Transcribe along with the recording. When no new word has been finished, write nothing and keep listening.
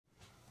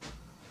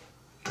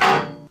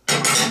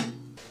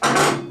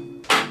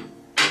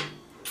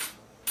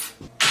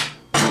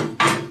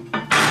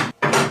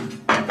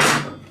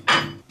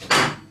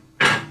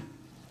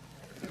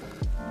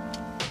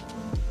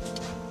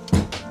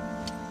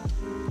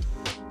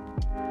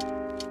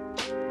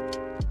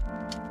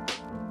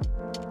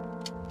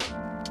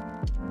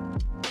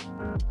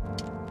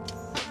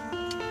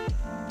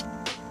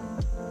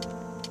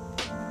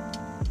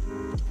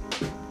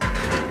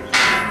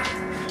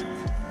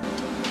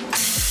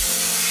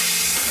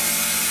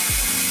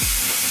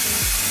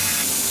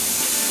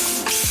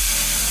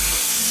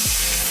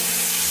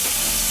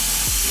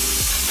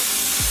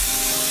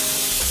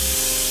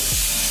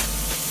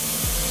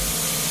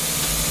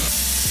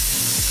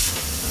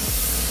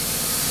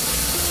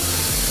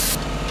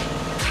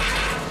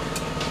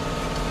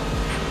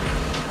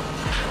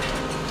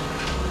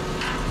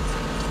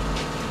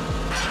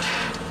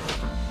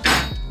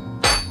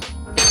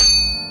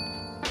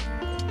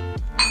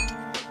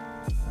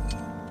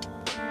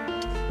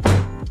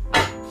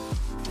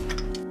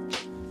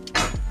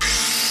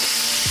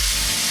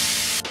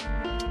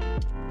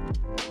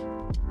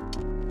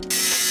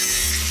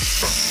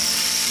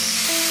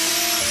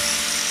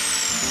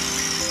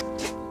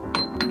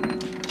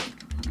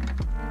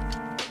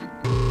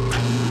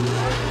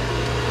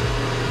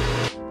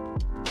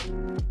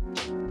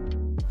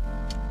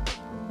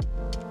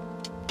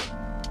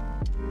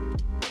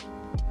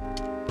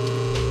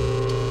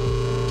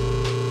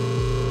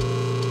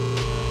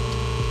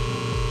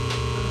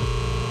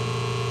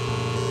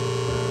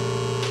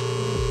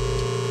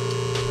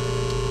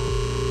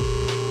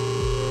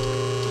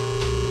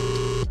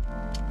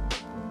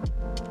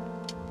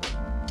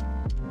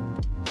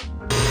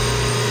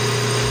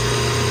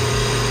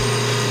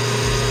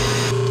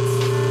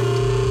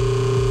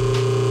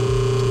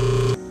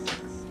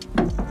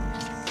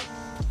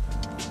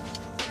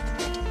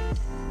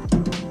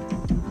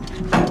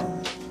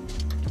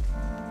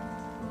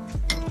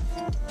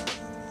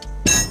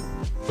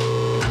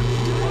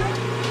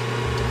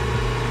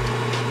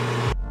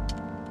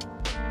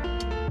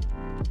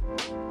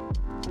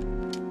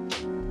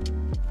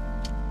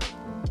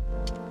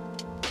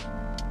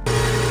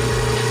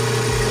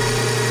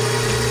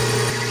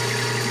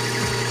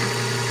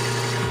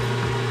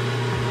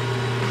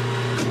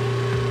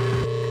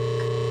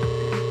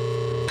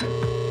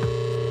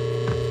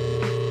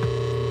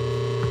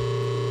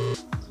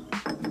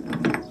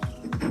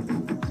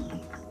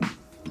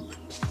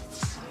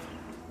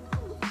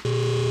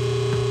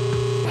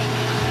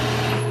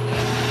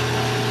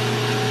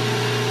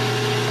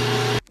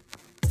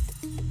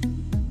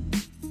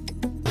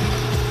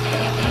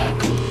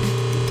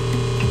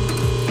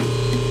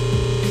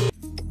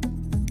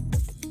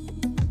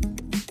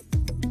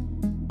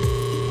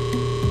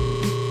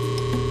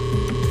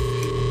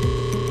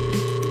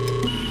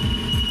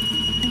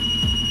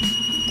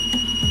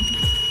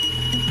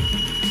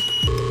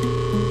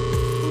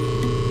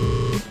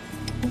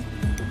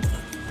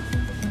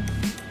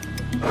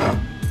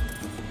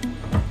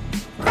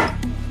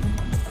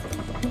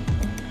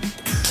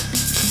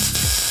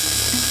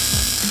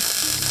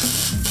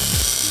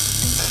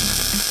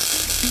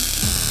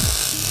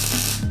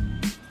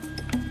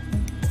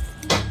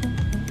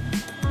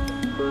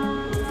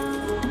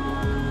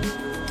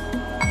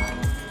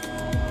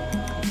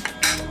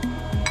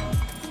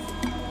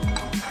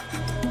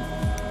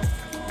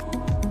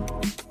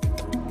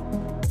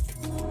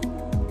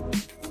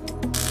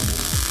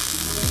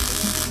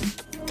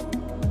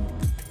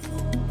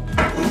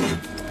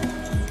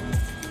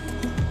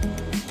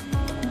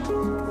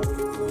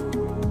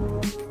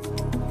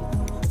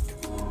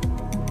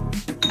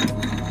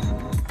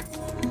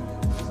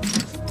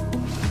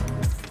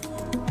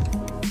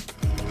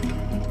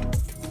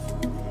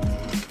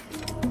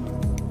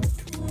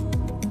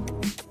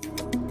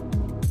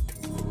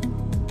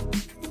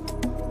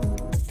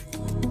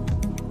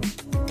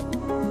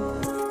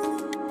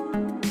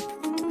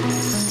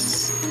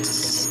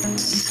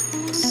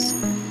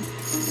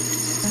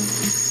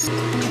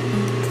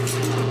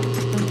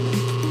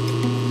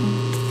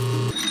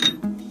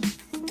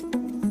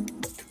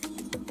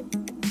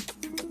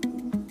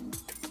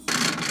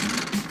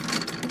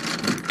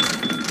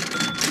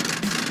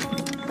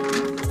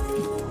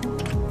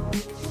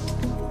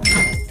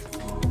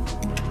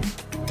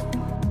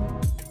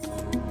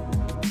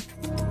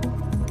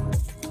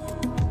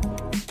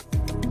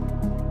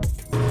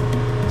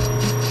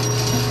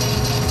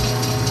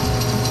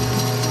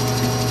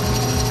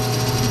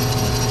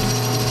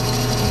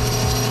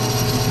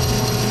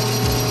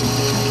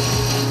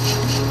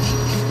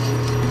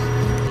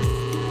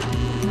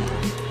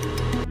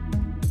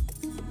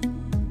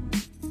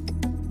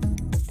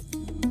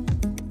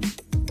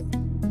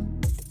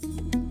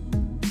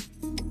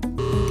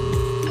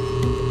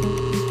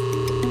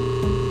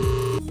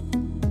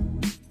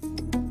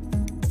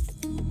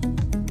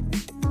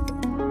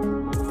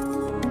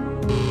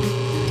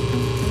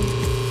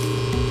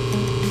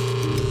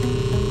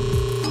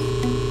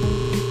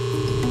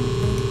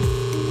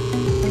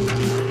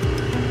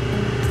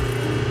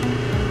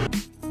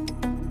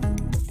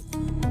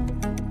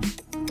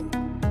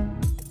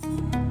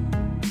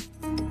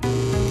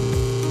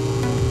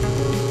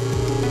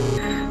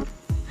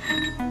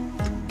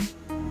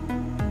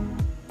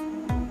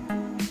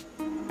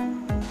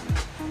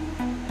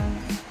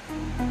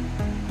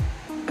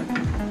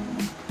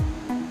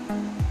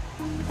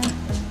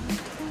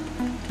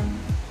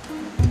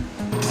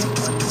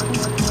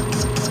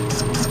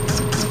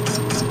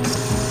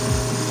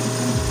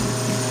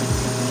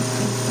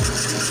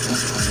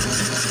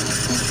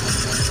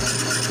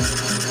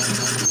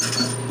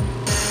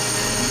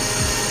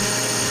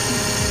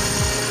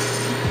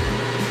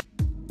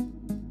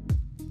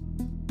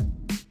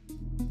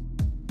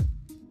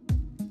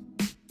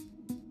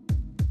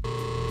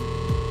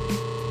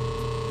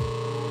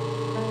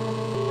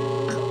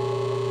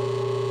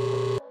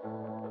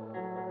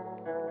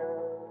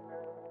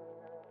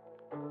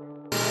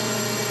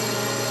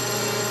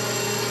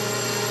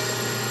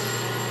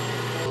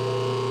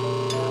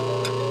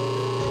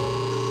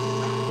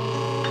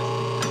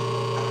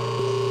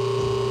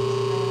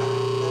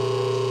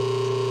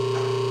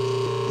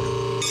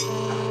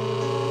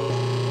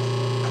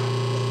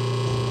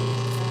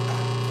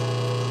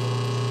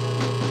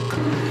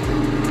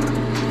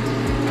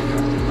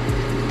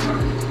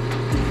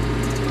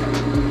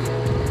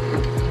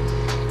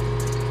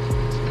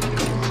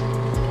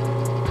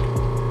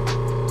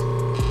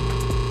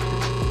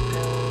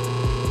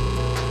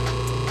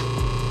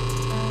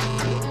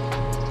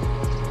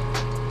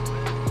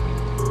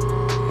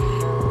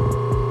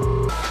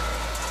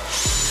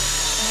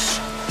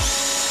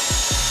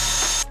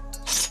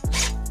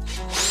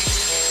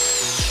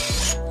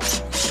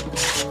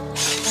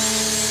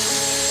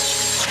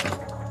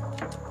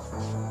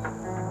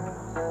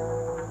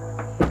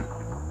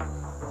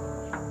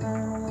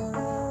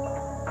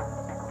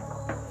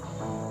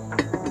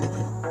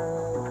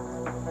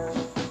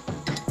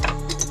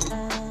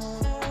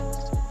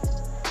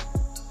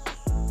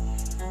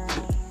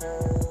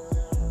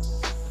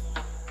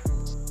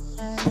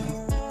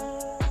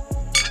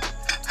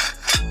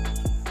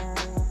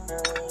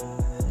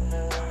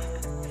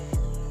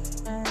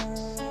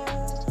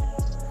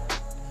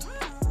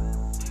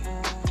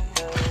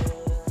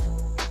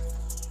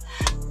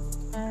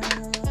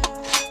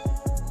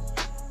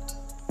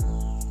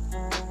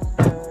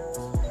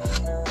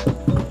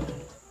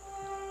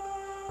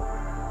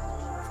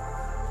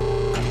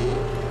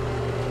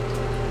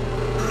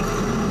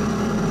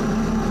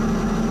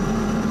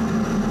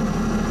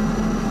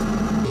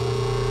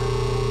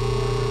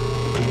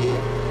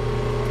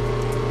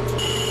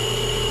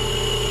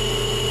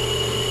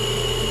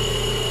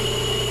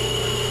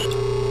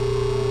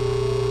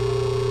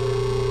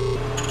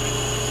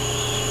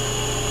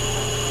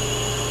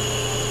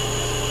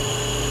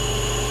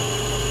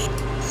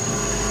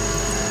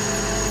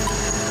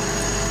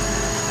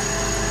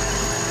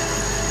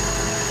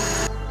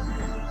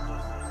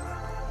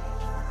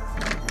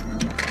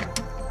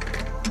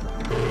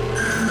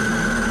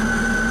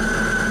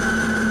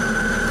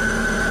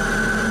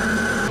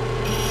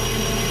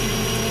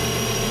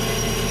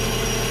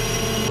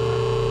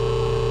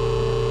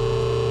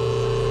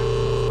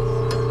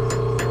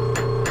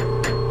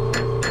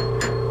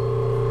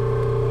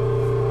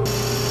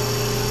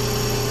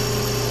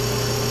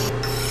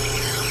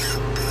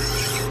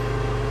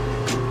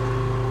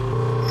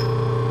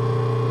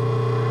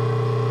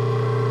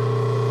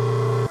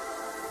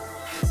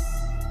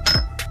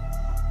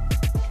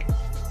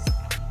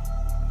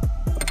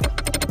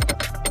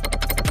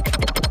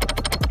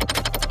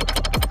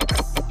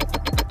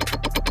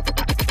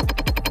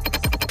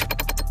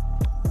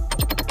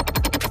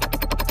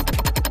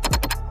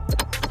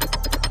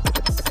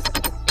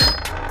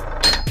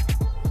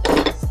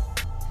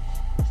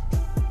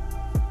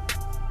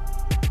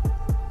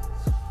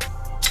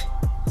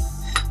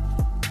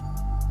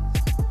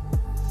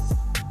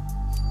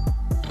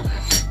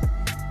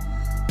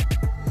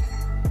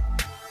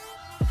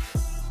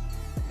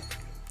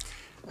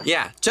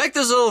Yeah, check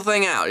this little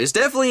thing out. It's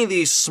definitely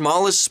the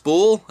smallest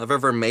spool I've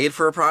ever made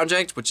for a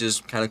project, which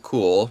is kind of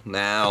cool.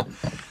 Now,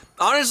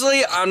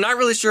 honestly, I'm not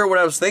really sure what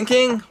I was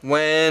thinking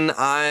when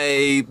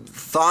I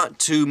thought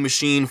to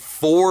machine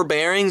 4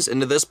 bearings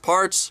into this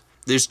part.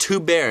 There's 2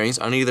 bearings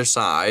on either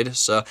side,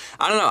 so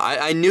I don't know.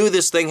 I knew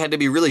this thing had to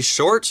be really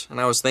short, and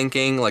I was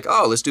thinking like,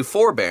 oh, let's do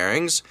 4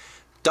 bearings,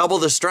 double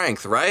the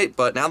strength, right?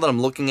 But now that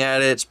I'm looking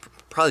at it, it's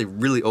probably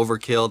really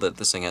overkill that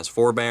this thing has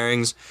 4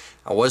 bearings.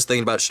 I was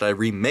thinking about, should I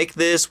remake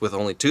this with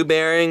only 2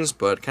 bearings,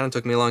 but it kind of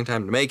took me a long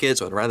time to make it,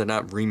 so I'd rather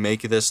not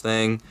remake this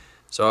thing.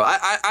 So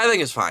I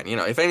think it's fine. You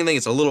know, if anything,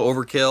 it's a little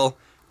overkill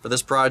for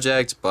this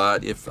project,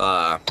 but if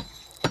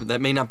that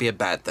may not be a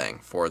bad thing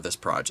for this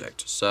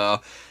project.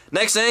 So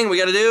next thing we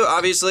got to do,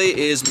 obviously,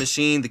 is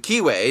machine the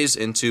keyways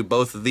into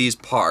both of these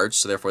parts,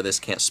 so therefore this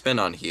can't spin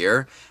on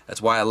here.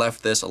 That's why I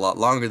left this a lot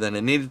longer than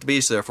it needed to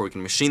be, so therefore we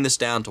can machine this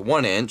down to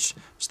 1 inch,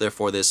 so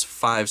therefore this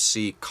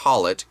 5C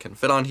collet can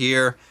fit on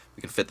here.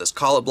 We can fit this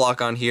collet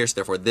block on here, so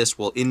therefore this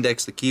will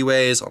index the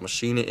keyways. I'll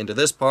machine it into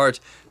this part,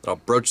 then I'll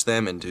broach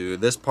them into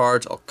this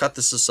part, I'll cut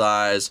this to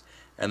size,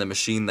 and then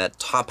machine that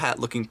top hat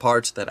looking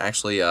part that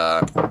actually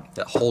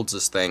that holds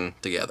this thing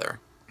together.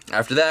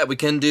 After that, we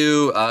can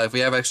do, if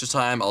we have extra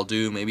time, I'll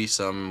do maybe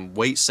some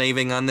weight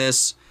saving on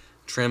this,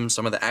 trim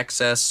some of the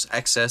excess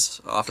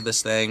off of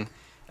this thing,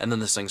 and then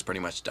this thing's pretty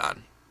much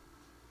done.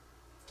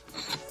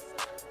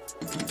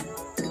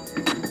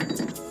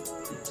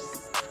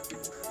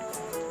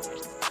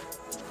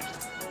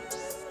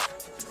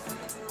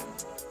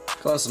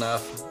 Close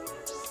enough.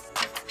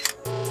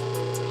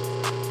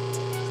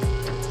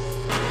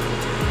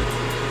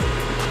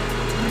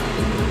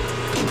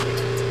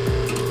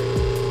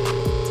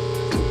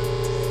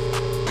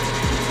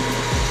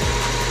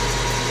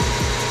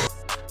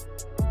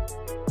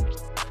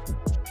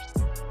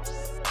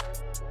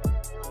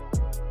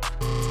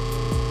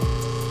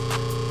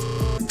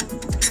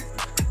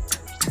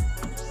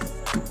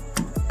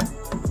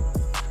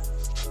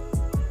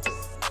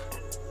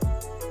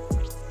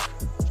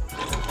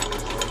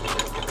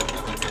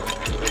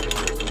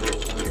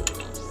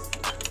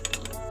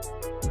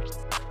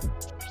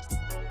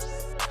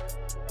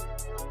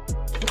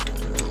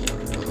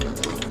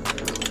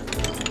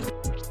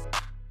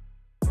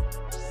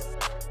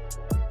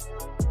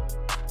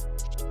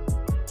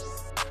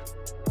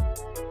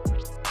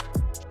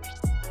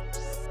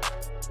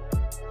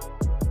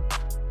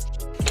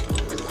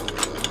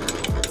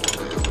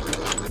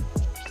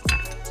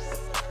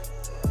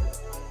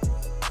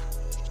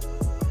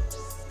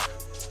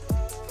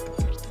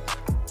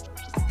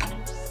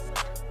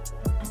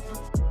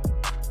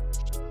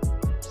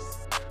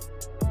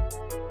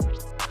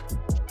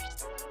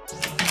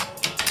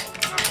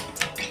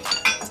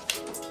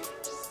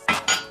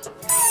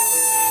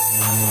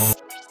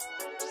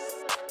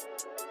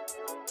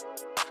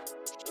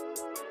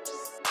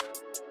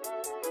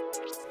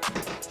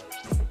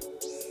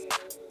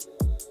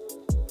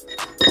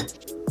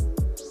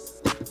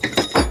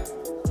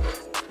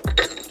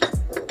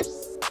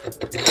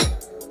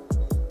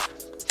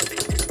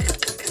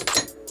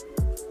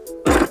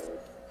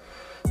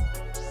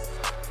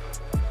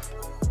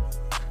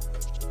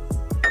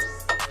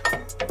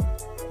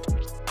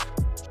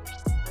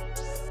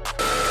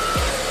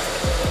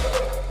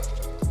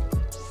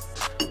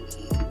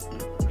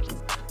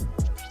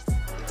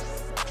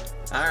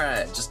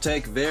 just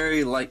take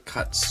very light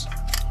cuts.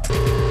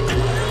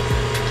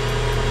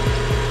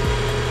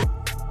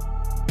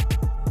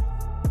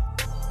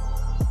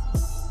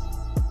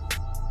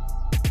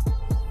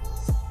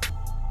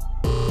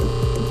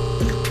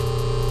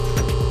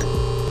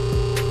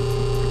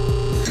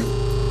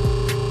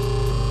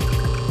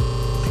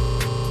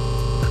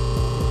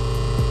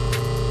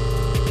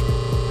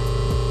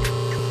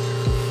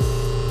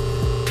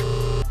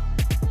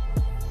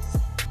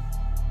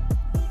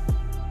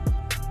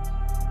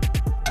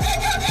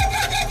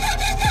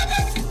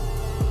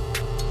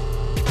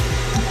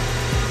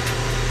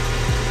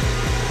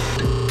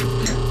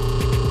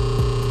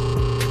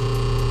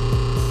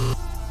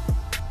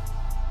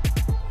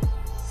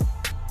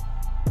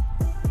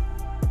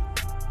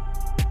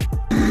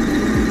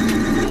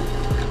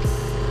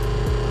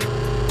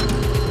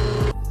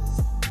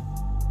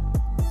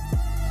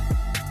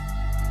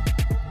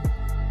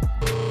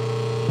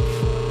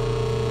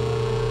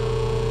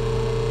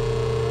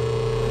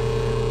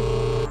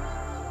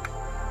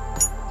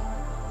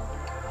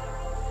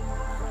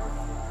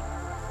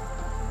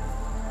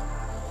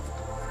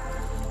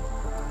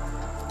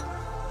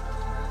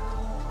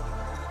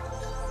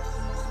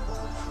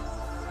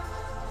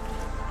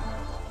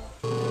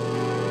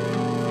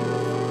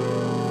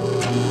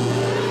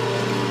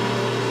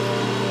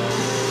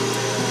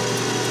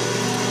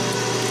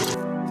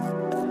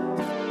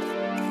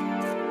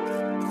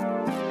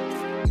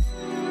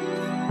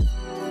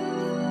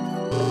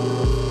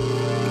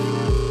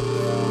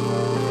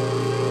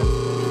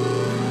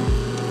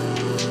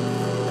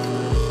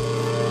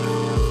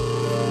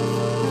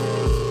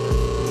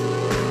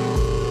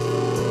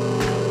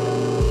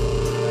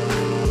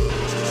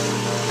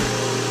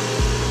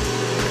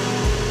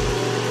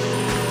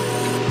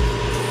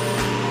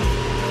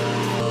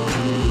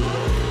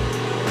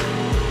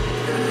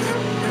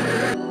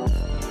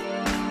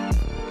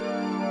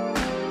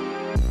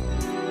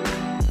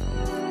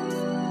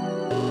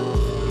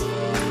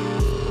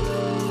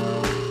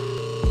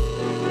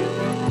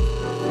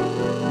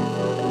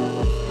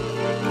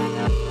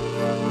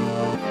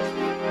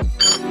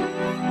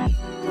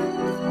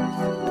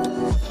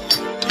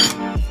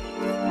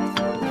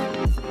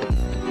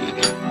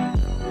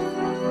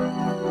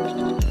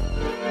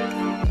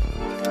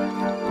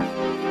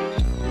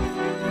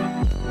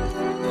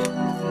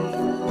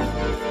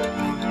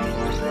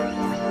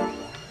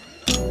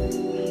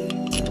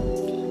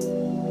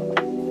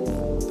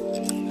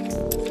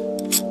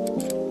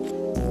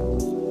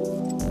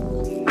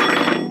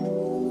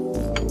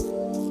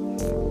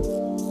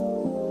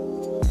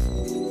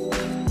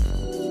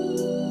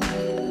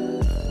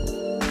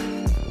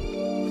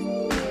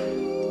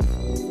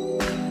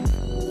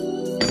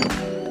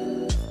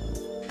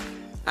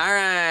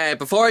 Alright,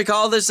 before I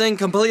call this thing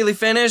completely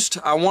finished,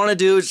 I want to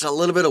do just a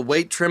little bit of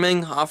weight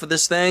trimming off of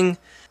this thing.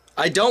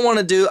 I don't want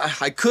to do,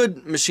 I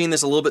could machine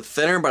this a little bit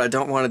thinner, but I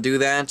don't want to do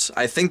that.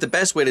 I think the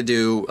best way to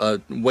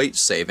do weight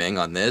saving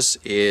on this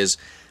is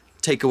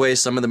take away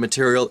some of the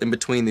material in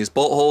between these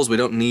bolt holes. We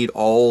don't need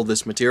all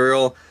this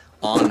material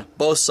on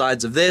both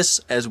sides of this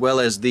as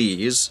well as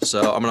these. So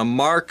I'm going to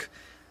mark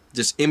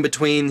just in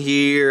between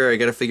here. I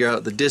got to figure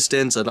out the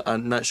distance.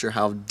 I'm not sure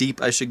how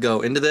deep I should go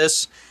into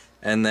this.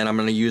 And then I'm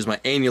going to use my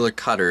annular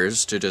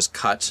cutters to just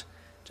cut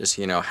just,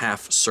 you know,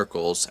 half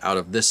circles out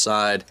of this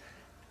side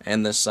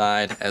and this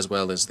side as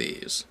well as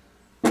these.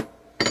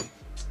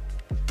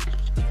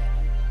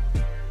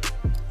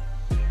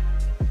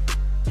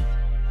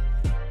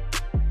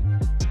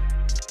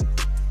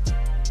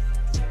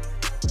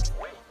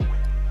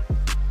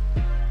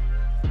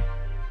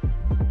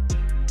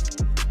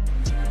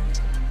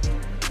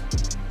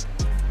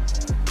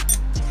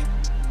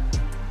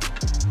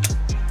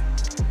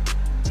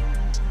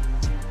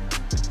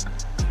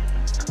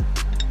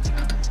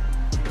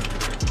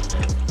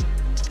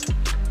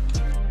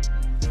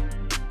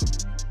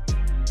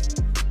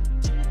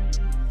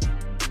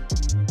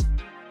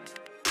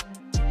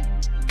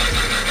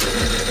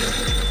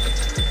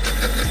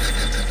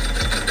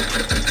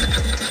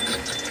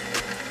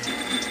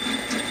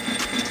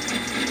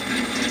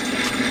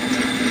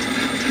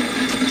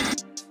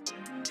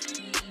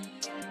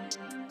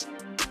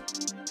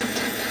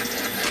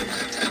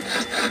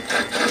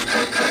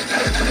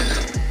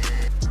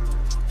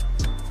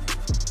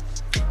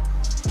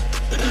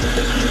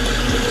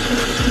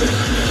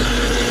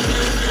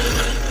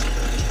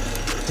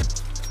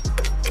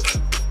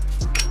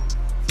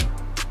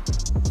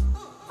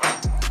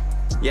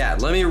 Yeah,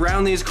 let me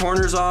round these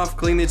corners off,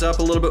 clean these up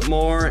a little bit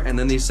more, and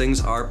then these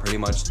things are pretty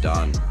much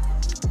done.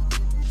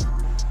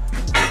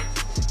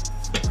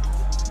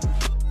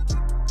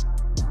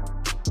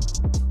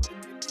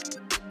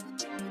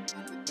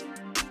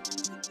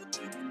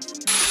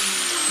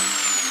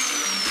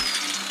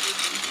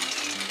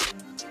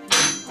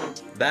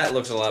 That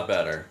looks a lot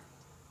better.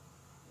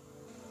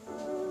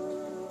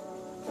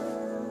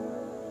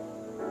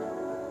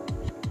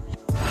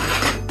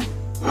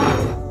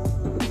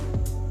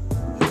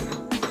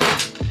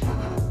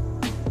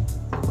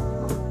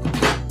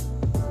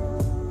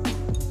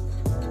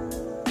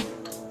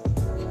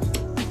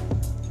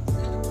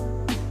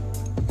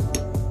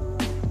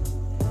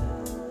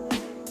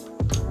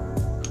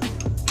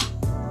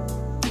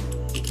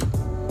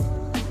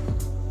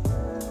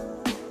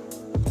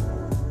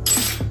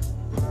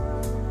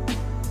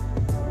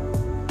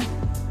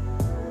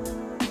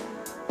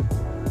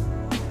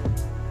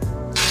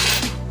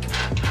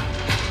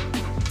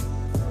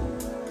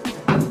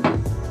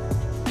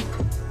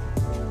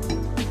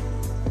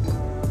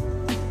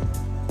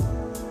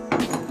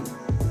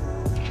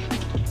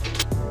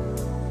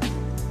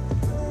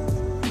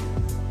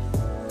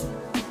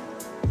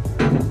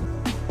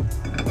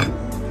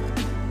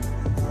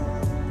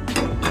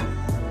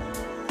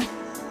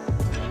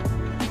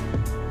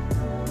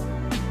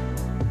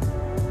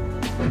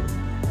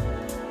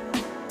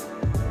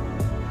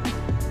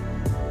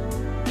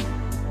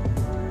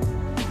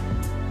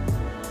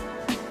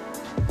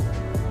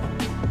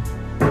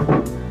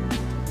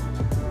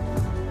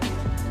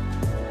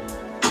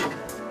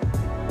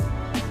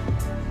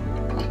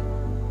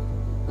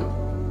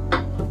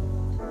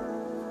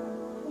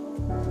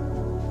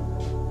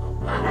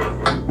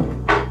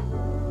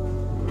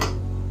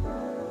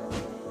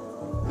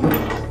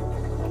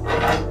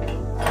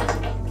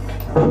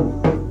 Alright,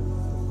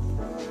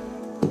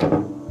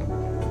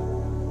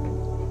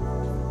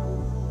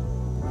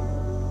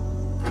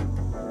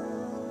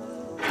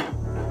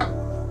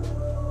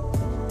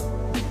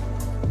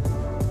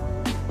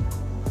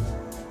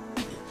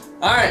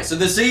 so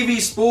the CV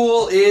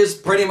spool is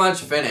pretty much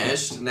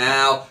finished.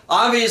 Now,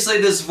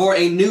 obviously this is for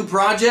a new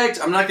project.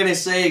 I'm not going to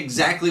say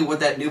exactly what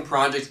that new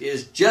project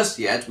is just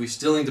yet. We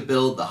still need to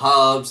build the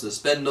hubs, the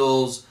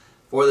spindles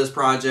for this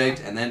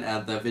project, and then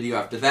the video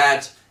after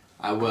that,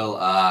 I will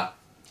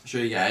show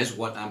you guys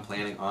what I'm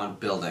planning on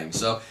building.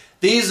 So,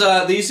 these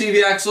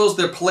CV axles,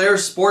 they're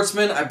Polaris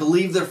Sportsman. I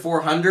believe they're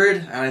 400,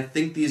 and I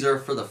think these are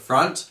for the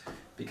front,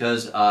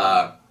 because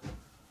I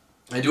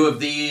do have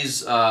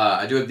these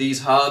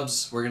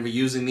hubs. We're gonna be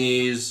using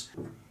these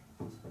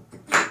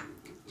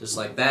just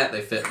like that.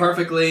 They fit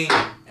perfectly,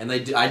 and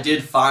I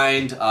did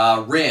find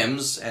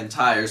rims and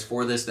tires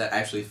for this that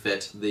actually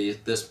fit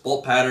this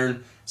bolt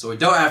pattern, so we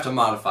don't have to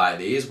modify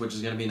these, which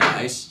is gonna be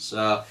nice.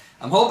 So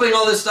I'm hoping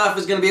all this stuff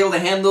is gonna be able to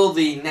handle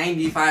the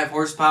 95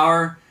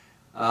 horsepower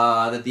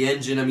that the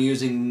engine I'm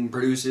using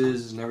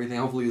produces and everything.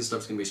 Hopefully this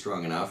stuff's gonna be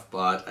strong enough,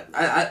 but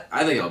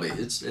I think it'll be.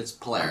 It's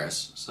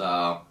Polaris,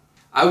 so.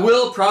 I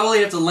will probably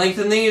have to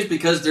lengthen these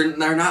because they're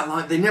not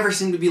long. They never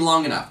seem to be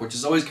long enough, which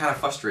is always kind of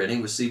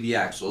frustrating with CV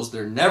axles.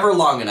 They're never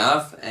long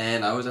enough,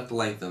 and I always have to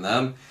lengthen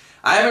them.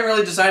 I haven't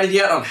really decided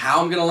yet on how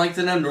I'm going to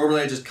lengthen them.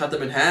 Normally I just cut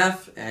them in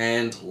half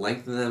and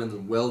lengthen them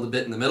and weld a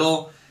bit in the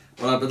middle.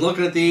 But I've been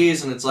looking at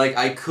these, and it's like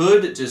I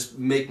could just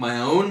make my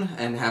own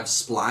and have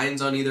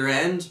splines on either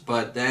end,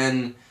 but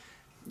then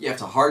you have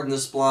to harden the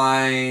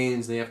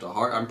splines. They have to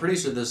I'm pretty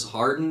sure this is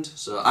hardened,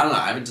 so I don't know.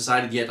 I haven't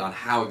decided yet on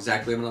how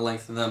exactly I'm going to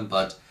lengthen them,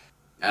 but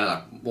I don't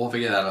know. We'll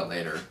figure that out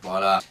later.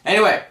 But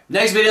anyway,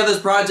 next video of this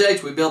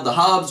project, we build the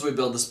hubs, we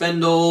build the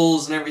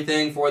spindles and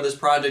everything for this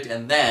project,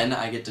 and then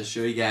I get to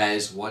show you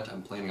guys what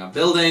I'm planning on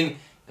building,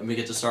 and we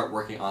get to start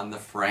working on the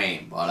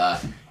frame.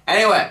 But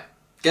anyway,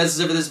 guys, that's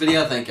it for this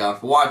video. Thank y'all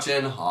for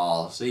watching.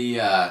 I'll see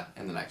ya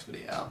in the next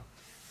video.